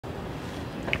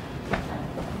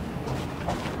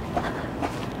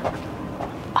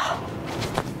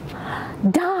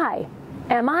Di,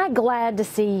 am I glad to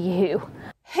see you.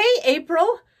 Hey,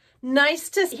 April. Nice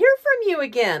to hear from you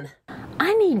again.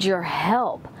 I need your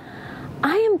help.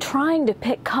 I am trying to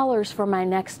pick colors for my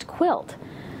next quilt.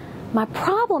 My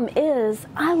problem is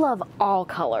I love all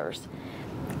colors,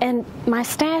 and my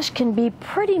stash can be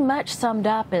pretty much summed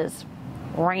up as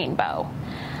rainbow.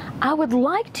 I would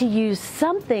like to use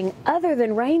something other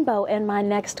than rainbow in my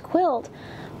next quilt,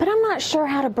 but I'm not sure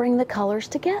how to bring the colors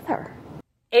together.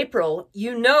 April,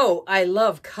 you know I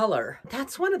love color.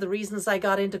 That's one of the reasons I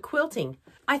got into quilting.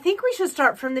 I think we should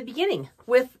start from the beginning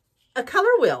with a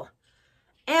color wheel.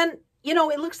 And, you know,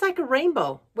 it looks like a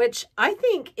rainbow, which I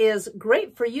think is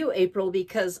great for you, April,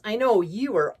 because I know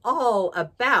you are all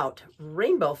about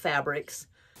rainbow fabrics.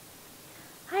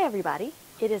 Hi, everybody.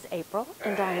 It is April,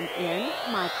 and I am in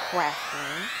my craft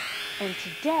room. And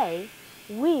today,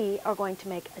 we are going to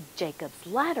make a Jacob's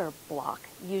ladder block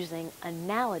using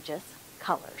analogous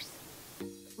colors.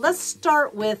 Let's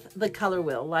start with the color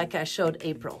wheel like I showed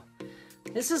April.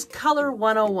 This is color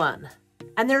 101,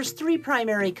 and there's 3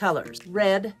 primary colors: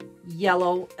 red,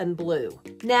 yellow, and blue.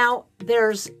 Now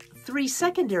there's 3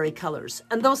 secondary colors,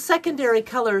 and those secondary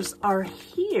colors are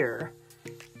here,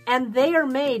 and they are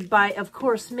made by, of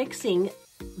course, mixing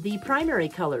the primary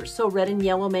colors. So red and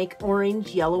yellow make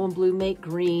orange, yellow and blue make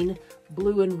green,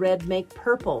 blue and red make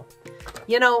purple.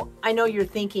 You know, I know you're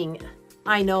thinking,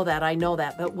 I know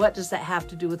that, but what does that have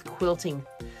to do with quilting?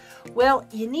 Well,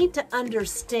 you need to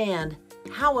understand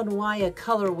how and why a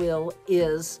color wheel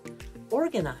is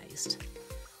organized.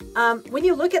 When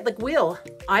you look at the wheel,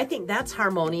 I think that's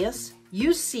harmonious.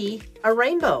 You see a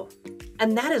rainbow,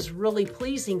 and that is really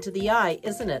pleasing to the eye,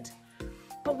 isn't it?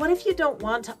 But what if you don't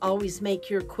want to always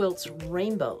make your quilts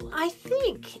rainbow? I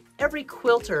think every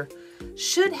quilter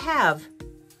should have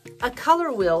a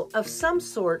color wheel of some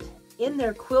sort in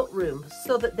their quilt room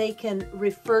so that they can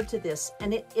refer to this,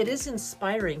 and it is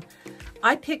inspiring.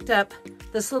 I picked up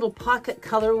this little pocket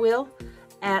color wheel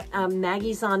at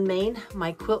Maggie's on Main,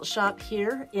 my quilt shop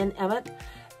here in Emmett.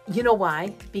 You know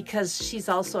why? Because she's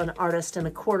also an artist, and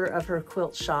a quarter of her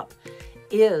quilt shop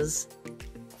is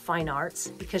fine arts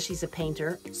because she's a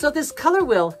painter. So this color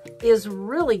wheel is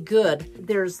really good.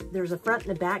 There's a front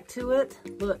and a back to it.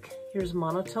 Look, here's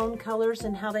monotone colors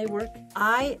and how they work.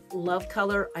 I love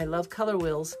color. I love color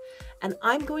wheels. And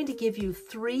I'm going to give you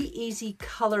 3 easy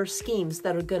color schemes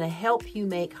that are going to help you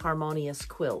make harmonious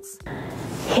quilts.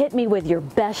 Hit me with your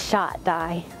best shot,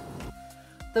 Di.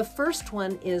 The first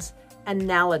one is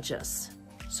analogous.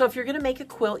 So if you're going to make a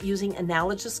quilt using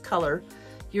analogous color,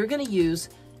 you're going to use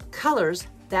colors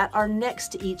that are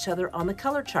next to each other on the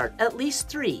color chart, at least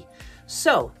 3.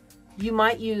 So you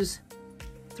might use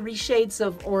 3 shades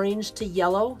of orange to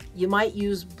yellow. You might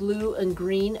use blue and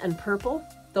green and purple.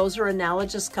 Those are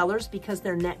analogous colors because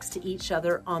they're next to each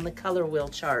other on the color wheel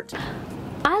chart.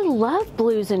 I love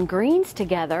blues and greens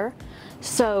together,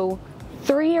 so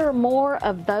 3 or more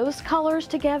of those colors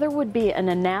together would be an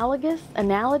analogous?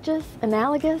 How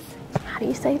do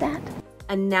you say that?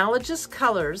 Analogous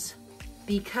colors,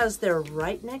 because they're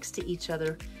right next to each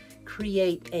other,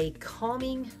 create a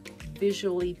calming,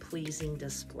 visually pleasing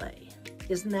display.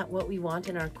 Isn't that what we want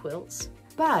in our quilts?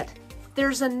 But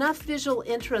there's enough visual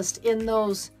interest in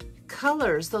those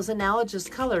colors, those analogous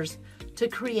colors, to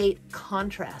create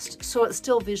contrast, so it's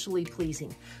still visually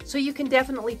pleasing. So you can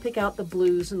definitely pick out the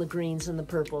blues and the greens and the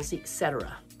purples,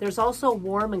 etc. There's also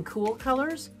warm and cool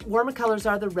colors. Warmer colors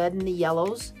are the red and the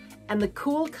yellows, and the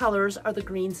cool colors are the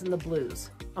greens and the blues.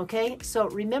 Okay, so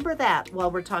remember that while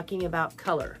we're talking about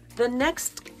color. The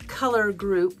next color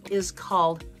group is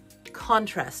called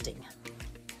contrasting.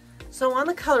 So on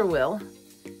the color wheel,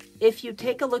 if you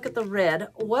take a look at the red,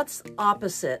 what's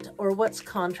opposite or what's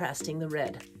contrasting the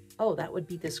red? Oh, that would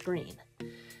be this green.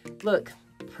 Look,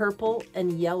 purple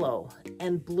and yellow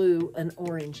and blue and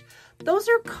orange. Those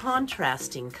are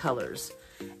contrasting colors.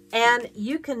 And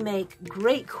you can make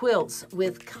great quilts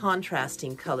with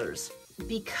contrasting colors.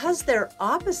 Because they're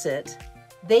opposite,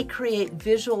 they create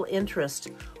visual interest,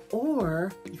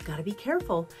 or you've got to be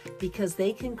careful because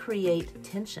they can create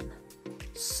tension.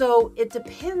 So it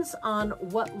depends on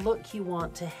what look you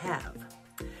want to have.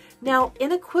 Now,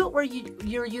 in a quilt where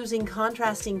you're using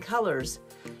contrasting colors,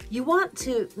 you want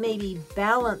to maybe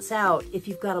balance out if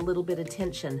you've got a little bit of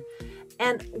tension.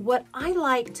 And what I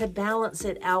like to balance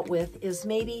it out with is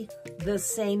maybe the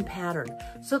same pattern.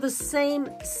 So the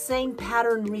same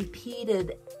pattern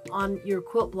repeated on your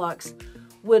quilt blocks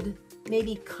would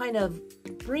maybe kind of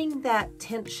bring that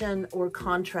tension or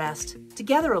contrast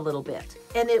together a little bit,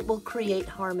 and it will create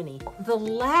harmony. The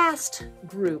last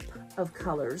group of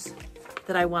colors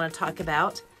that I want to talk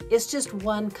about is just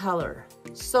one color.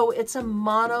 So it's a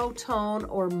monotone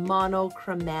or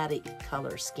monochromatic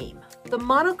color scheme. The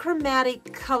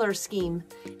monochromatic color scheme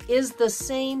is the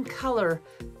same color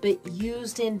but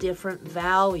used in different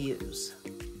values.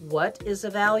 What is a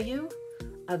value?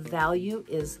 A value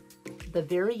is the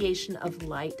variation of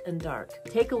light and dark.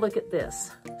 Take a look at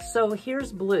this. So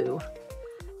here's blue,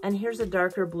 and here's a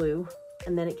darker blue,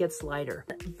 and then it gets lighter.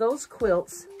 Those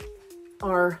quilts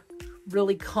are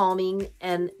really calming,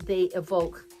 and they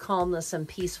evoke calmness and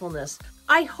peacefulness.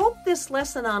 I hope this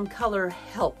lesson on color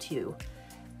helped you.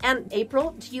 And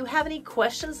April, do you have any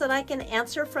questions that I can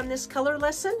answer from this color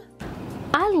lesson?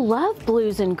 I love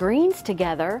blues and greens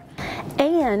together.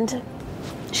 And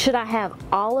should I have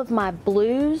all of my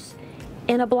blues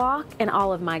in a block and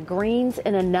all of my greens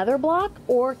in another block,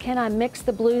 or can I mix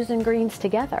the blues and greens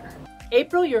together?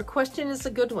 April, your question is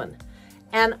a good one,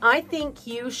 and I think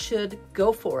you should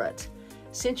go for it.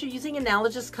 Since you're using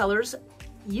analogous colors,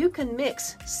 you can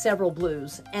mix several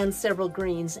blues and several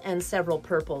greens and several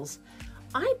purples.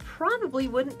 I probably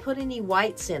wouldn't put any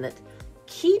whites in it.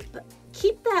 Keep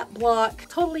that block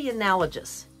totally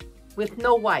analogous with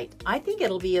no white. I think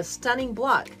it'll be a stunning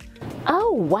block.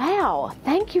 Oh, wow.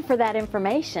 Thank you for that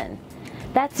information.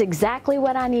 That's exactly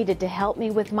what I needed to help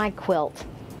me with my quilt.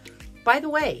 By the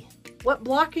way, what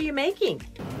block are you making?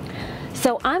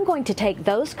 So I'm going to take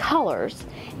those colors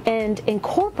and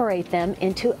incorporate them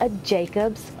into a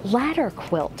Jacob's Ladder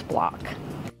quilt block.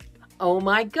 Oh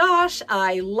my gosh,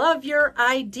 I love your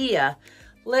idea.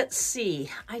 Let's see,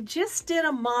 I just did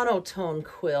a monotone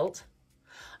quilt.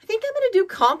 I think I'm going to do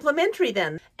complementary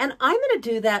then, and I'm going to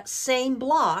do that same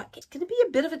block. It's going to be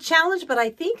a bit of a challenge, but I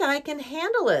think I can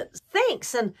handle it.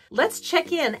 Thanks, and let's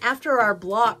check in after our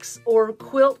blocks or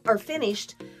quilt are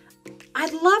finished.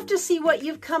 I'd love to see what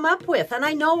you've come up with, and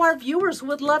I know our viewers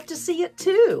would love to see it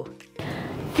too.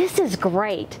 This is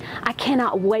great. I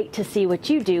cannot wait to see what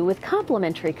you do with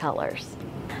complementary colors.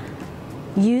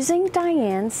 Using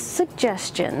Diane's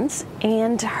suggestions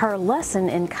and her lesson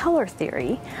in color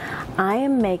theory, I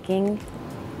am making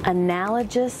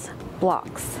analogous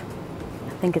blocks. I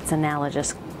think it's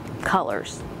analogous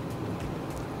colors.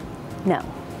 No.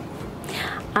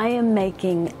 I am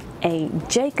making a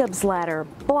Jacob's Ladder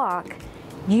block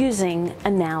using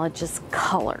analogous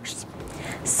colors.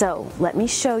 So let me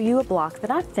show you a block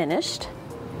that I finished.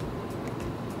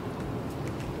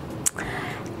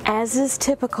 As is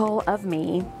typical of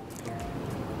me,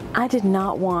 I did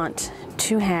not want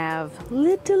to have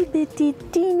little bitty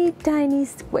teeny tiny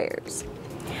squares.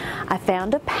 I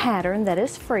found a pattern that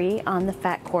is free on the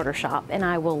Fat Quarter Shop, and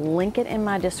I will link it in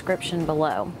my description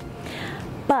below.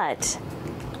 But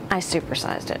I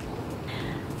supersized it.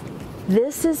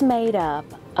 This is made up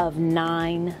of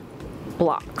 9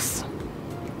 blocks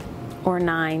or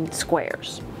 9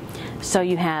 squares. So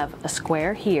you have a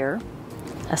square here,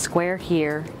 a square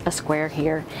here, a square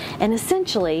here, and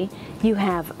essentially you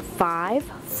have 5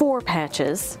 4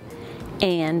 patches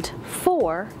and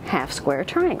 4 half square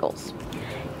triangles.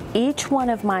 Each one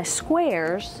of my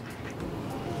squares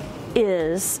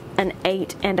is an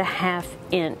 8.5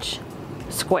 inch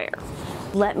square.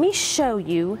 Let me show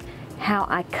you how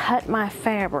I cut my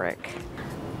fabric.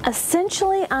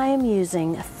 Essentially, I am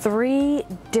using 3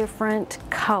 different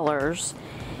colors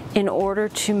in order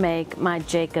to make my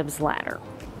Jacob's Ladder.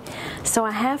 So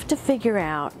I have to figure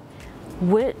out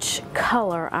which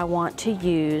color I want to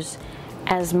use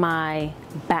as my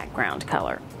background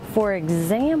color. For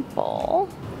example,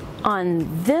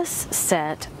 on this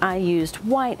set, I used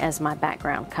white as my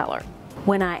background color.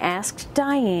 When I asked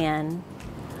Diane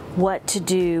what to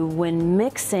do when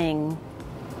mixing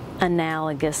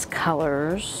analogous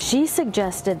colors, she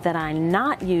suggested that I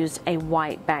not use a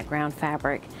white background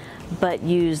fabric, but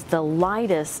use the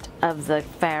lightest of the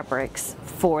fabrics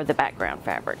for the background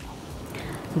fabric.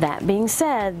 That being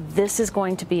said, this is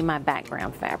going to be my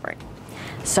background fabric.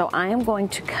 So I am going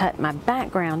to cut my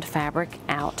background fabric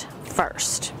out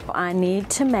first. I need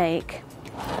to make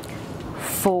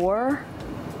 4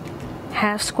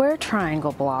 half square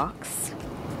triangle blocks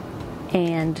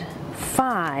and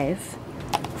 5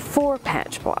 4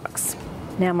 patch blocks.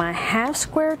 Now my half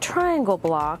square triangle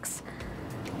blocks,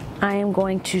 I am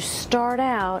going to start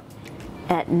out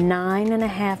at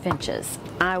 9.5 inches.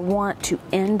 I want to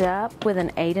end up with an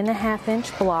 8.5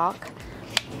 inch block.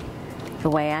 The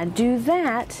way I do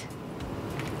that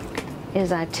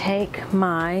is I take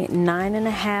my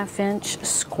 9.5 inch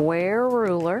square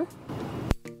ruler,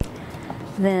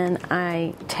 then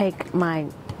I take my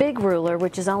big ruler,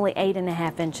 which is only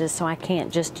 8.5 inches, so I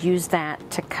can't just use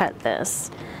that to cut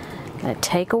this. I'm going to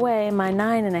take away my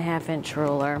 9.5 inch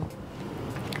ruler,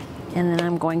 and then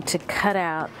I'm going to cut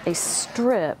out a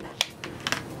strip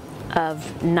of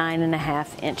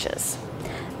 9.5 inches.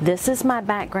 This is my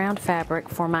background fabric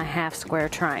for my half square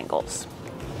triangles.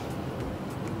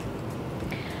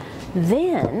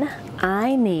 Then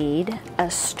I need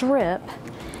a strip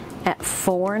at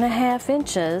 4.5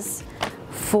 inches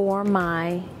for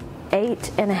my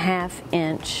 8.5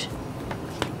 inch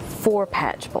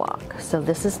 4-patch block. So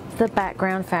this is the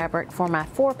background fabric for my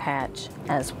 4-patch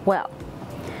as well.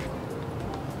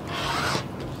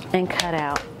 And cut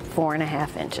out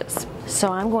 4.5 inches. So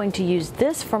I'm going to use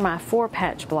this for my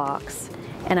 4-patch blocks,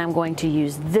 and I'm going to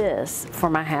use this for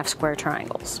my half square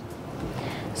triangles.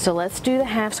 So let's do the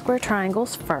half square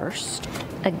triangles first.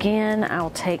 Again, I'll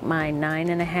take my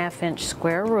 9.5 inch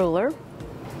square ruler,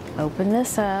 open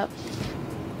this up,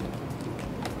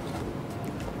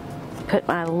 put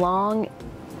my long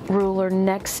ruler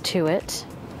next to it,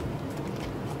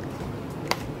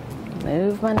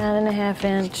 move my 9.5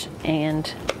 inch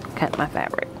and cut my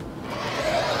fabric.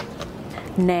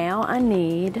 Now I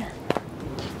need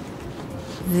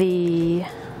the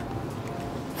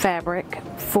fabric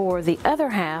for the other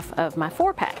half of my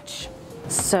 4-patch.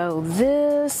 So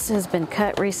this has been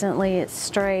cut recently, it's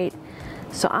straight.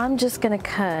 So I'm just going to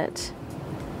cut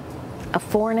a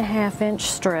 4.5 inch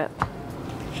strip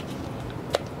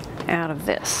out of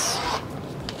this.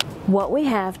 What we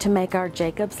have to make our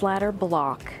Jacob's ladder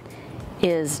block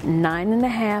is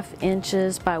 9.5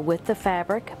 inches by width of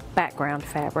fabric, background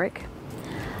fabric,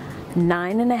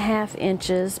 9.5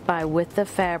 inches by width of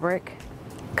fabric,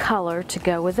 color to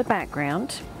go with the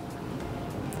background,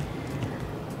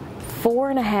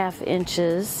 4.5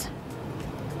 inches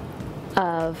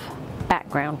of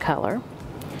background color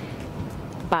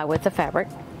by width of fabric,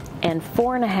 and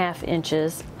 4.5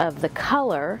 inches of the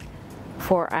color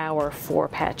for our 4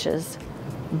 patches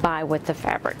by width of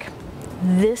fabric.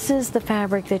 This is the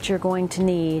fabric that you're going to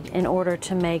need in order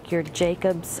to make your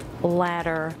Jacob's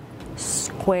ladder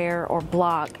square or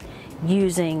block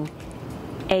using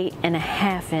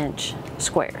 8.5 inch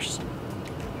squares.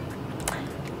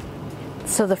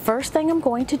 So the first thing I'm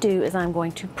going to do is I'm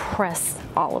going to press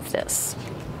all of this.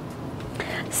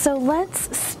 So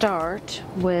let's start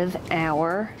with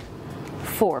our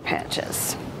 4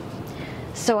 patches.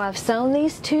 So I've sewn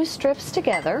these 2 strips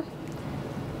together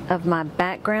of my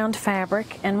background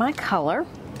fabric and my color,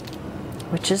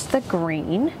 which is the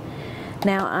green.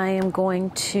 Now I am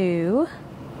going to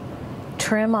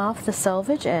trim off the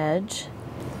selvage edge,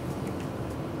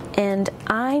 and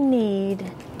I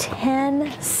need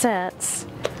 10 sets,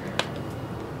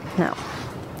 no,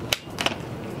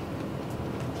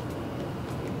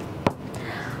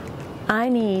 I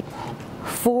need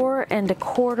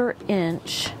 4¼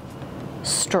 inch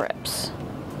strips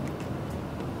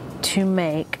to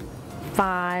make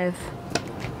 5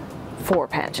 4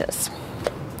 patches.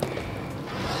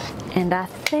 And I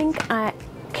think I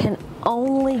can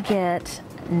only get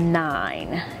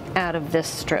 9 out of this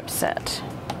strip set.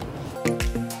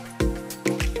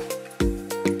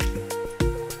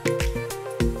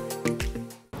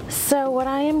 So what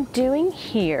I am doing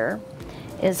here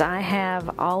is I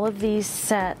have all of these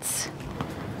sets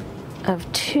of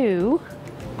 2,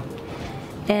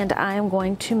 and I am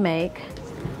going to make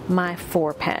my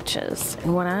 4 patches.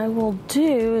 And what I will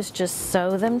do is just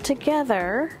sew them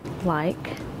together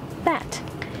like that.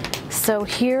 So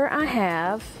here I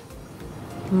have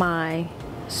my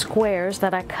squares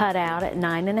that I cut out at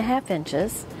 9.5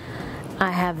 inches. I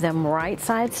have them right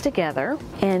sides together,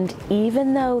 and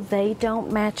even though they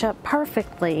don't match up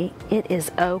perfectly, it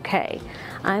is okay.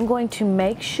 I'm going to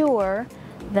make sure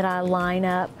that I line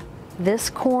up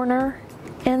this corner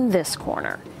and this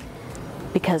corner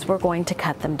because we're going to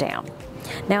cut them down.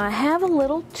 Now I have a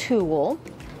little tool.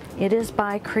 It is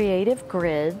by Creative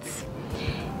Grids,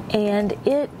 and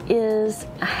it is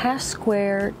a half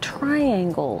square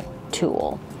triangle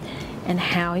tool. And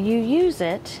how you use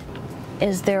it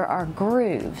is there are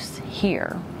grooves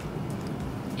here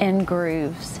and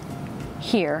grooves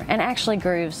here, and actually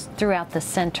grooves throughout the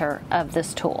center of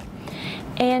this tool.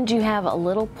 And you have a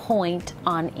little point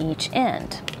on each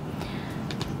end.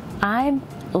 I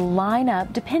line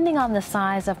up, depending on the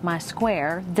size of my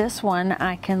square, this one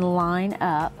I can line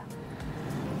up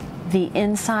the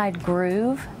inside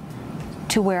groove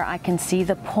to where I can see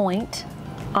the point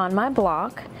on my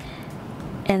block,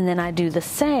 and then I do the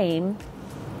same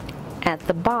at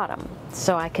the bottom.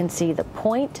 So I can see the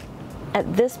point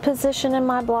at this position in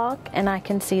my block, and I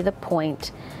can see the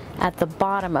point at the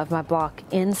bottom of my block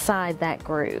inside that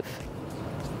groove.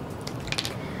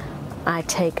 I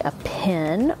take a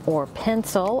pen or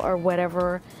pencil or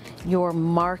whatever your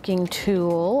marking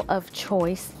tool of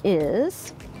choice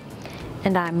is,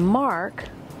 and I mark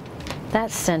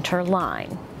that center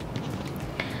line.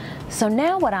 So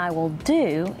now what I will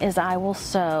do is I will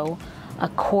sew a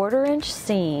 1/4 inch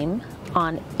seam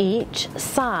on each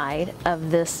side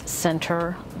of this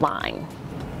center line.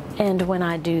 And when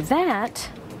I do that,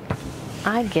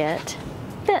 I get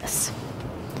this.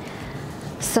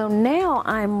 So now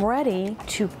I'm ready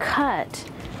to cut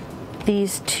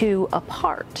these two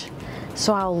apart.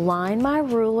 So I'll line my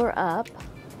ruler up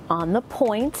on the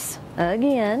points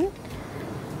again.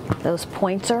 Those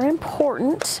points are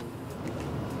important.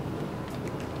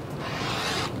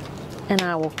 And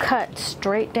I will cut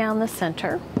straight down the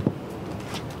center.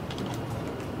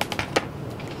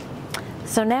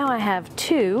 So now I have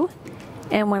two,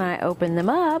 and when I open them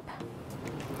up,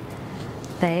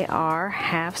 they are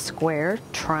half square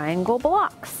triangle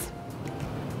blocks.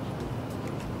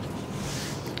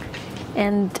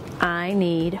 And I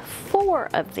need 4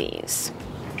 of these.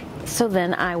 So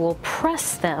then I will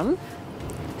press them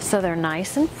so they're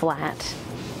nice and flat,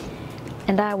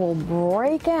 and I will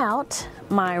break out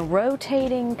my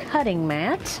rotating cutting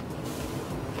mat.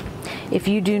 If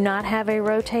you do not have a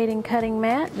rotating cutting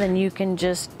mat, then you can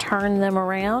just turn them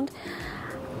around.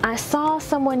 I saw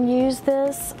someone use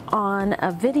this on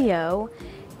a video,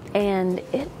 and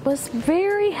it was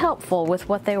very helpful with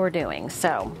what they were doing,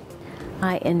 so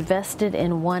I invested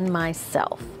in one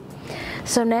myself.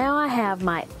 So now I have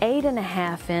my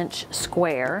 8.5 inch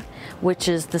square, which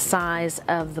is the size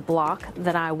of the block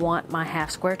that I want my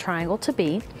half square triangle to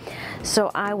be.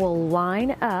 So I will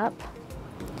line up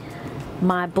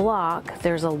my block.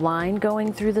 There's a line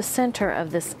going through the center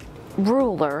of this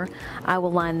ruler. I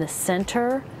will line the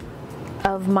center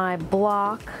of my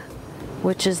block,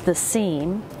 which is the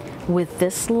seam, with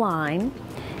this line,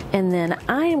 and then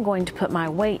I am going to put my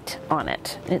weight on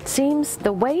it.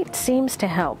 The weight seems to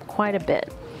help quite a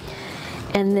bit.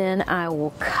 And then I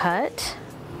will cut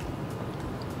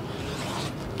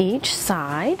each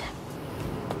side.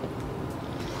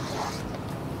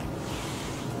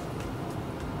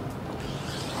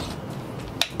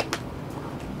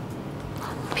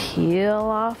 Peel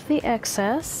off the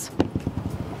excess.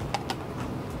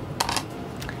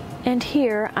 And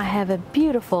here I have a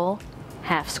beautiful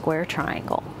half square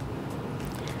triangle.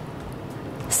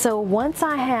 So once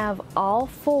I have all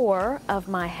 4 of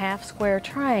my half square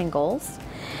triangles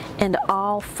and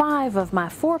all 5 of my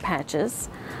 4 patches,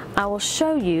 I will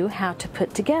show you how to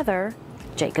put together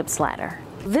Jacob's ladder.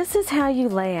 This is how you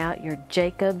lay out your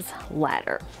Jacob's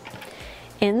ladder.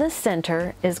 In the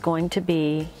center is going to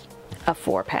be a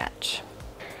 4 patch,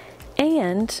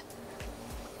 and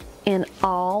in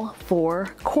all 4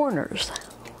 corners.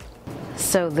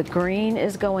 So the green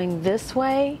is going this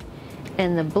way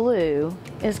and the blue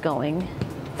is going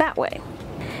that way.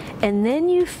 And then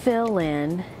you fill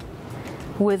in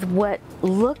with what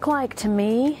look like to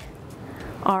me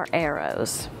are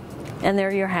arrows, and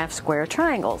they're your half square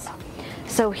triangles.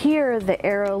 So here the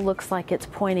arrow looks like it's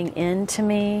pointing in to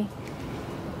me,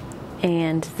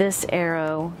 and this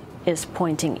arrow is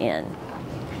pointing in,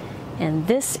 and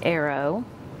this arrow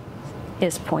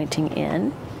is pointing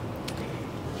in,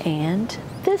 and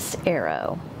this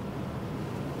arrow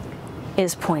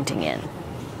is pointing in.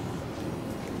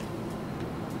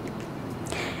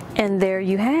 And there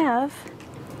you have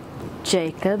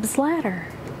Jacob's ladder.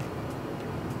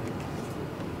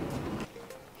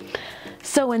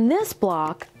 So in this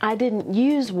block, I didn't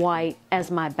use white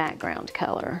as my background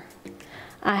color.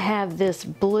 I have this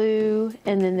blue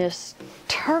and then this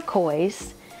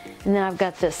turquoise, and then I've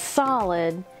got this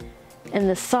solid, and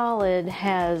the solid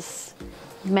has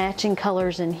matching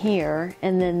colors in here,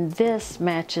 and then this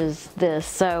matches this.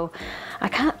 So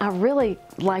I really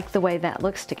like the way that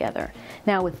looks together.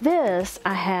 Now with this,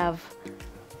 I have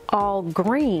all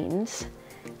greens,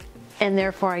 and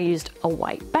therefore I used a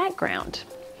white background.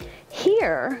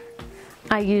 Here,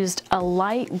 I used a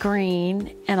light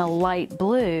green and a light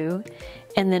blue,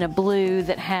 and then a blue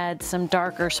that had some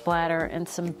darker splatter and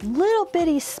some little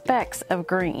bitty specks of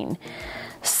green.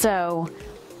 So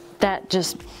that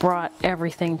just brought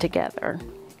everything together.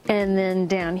 And then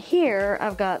down here,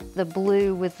 I've got the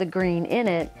blue with the green in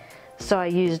it, so I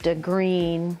used a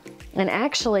green. And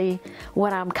actually,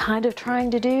 what I'm kind of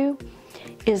trying to do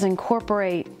is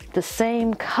incorporate the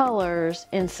same colors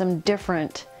in some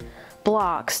different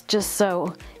blocks, just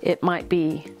so it might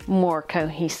be more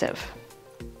cohesive.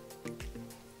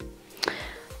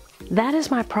 That is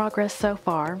my progress so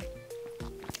far.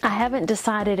 I haven't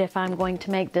decided if I'm going to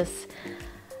make this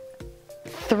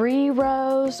 3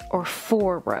 rows or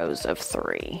 4 rows of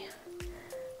 3.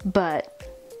 but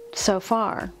so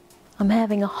far, I'm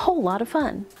having a whole lot of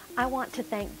fun. I want to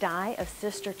thank Di of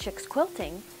Sister Chicks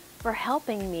Quilting for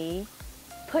helping me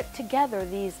put together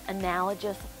these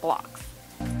analogous blocks.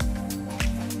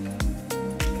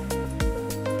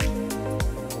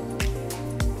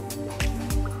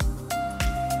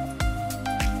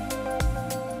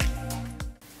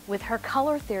 With her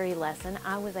color theory lesson,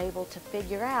 I was able to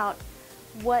figure out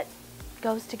what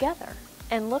goes together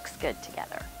and looks good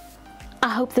together. I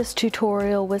hope this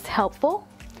tutorial was helpful.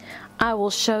 I will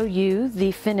show you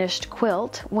the finished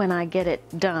quilt when I get it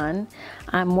done.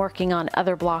 I'm working on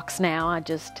other blocks now. I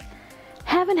just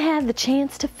haven't had the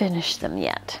chance to finish them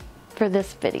yet for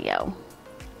this video.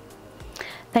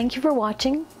 Thank you for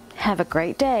watching. Have a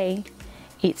great day.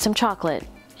 Eat some chocolate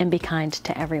and be kind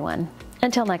to everyone.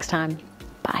 Until next time.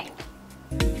 Bye.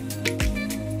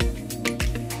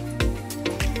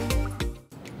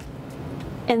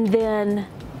 And then,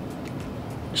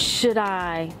 should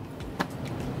I?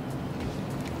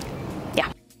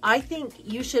 Yeah. I think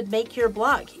you should make your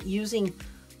block using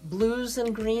blues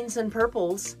and greens and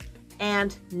purples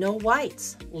and no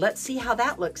whites. Let's see how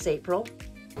that looks, April.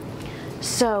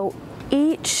 So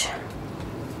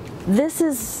this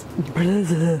is,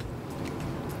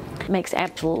 makes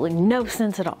absolutely no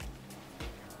sense at all.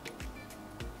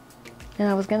 And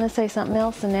I was going to say something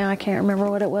else, and now I can't remember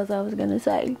what it was I was going to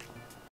say.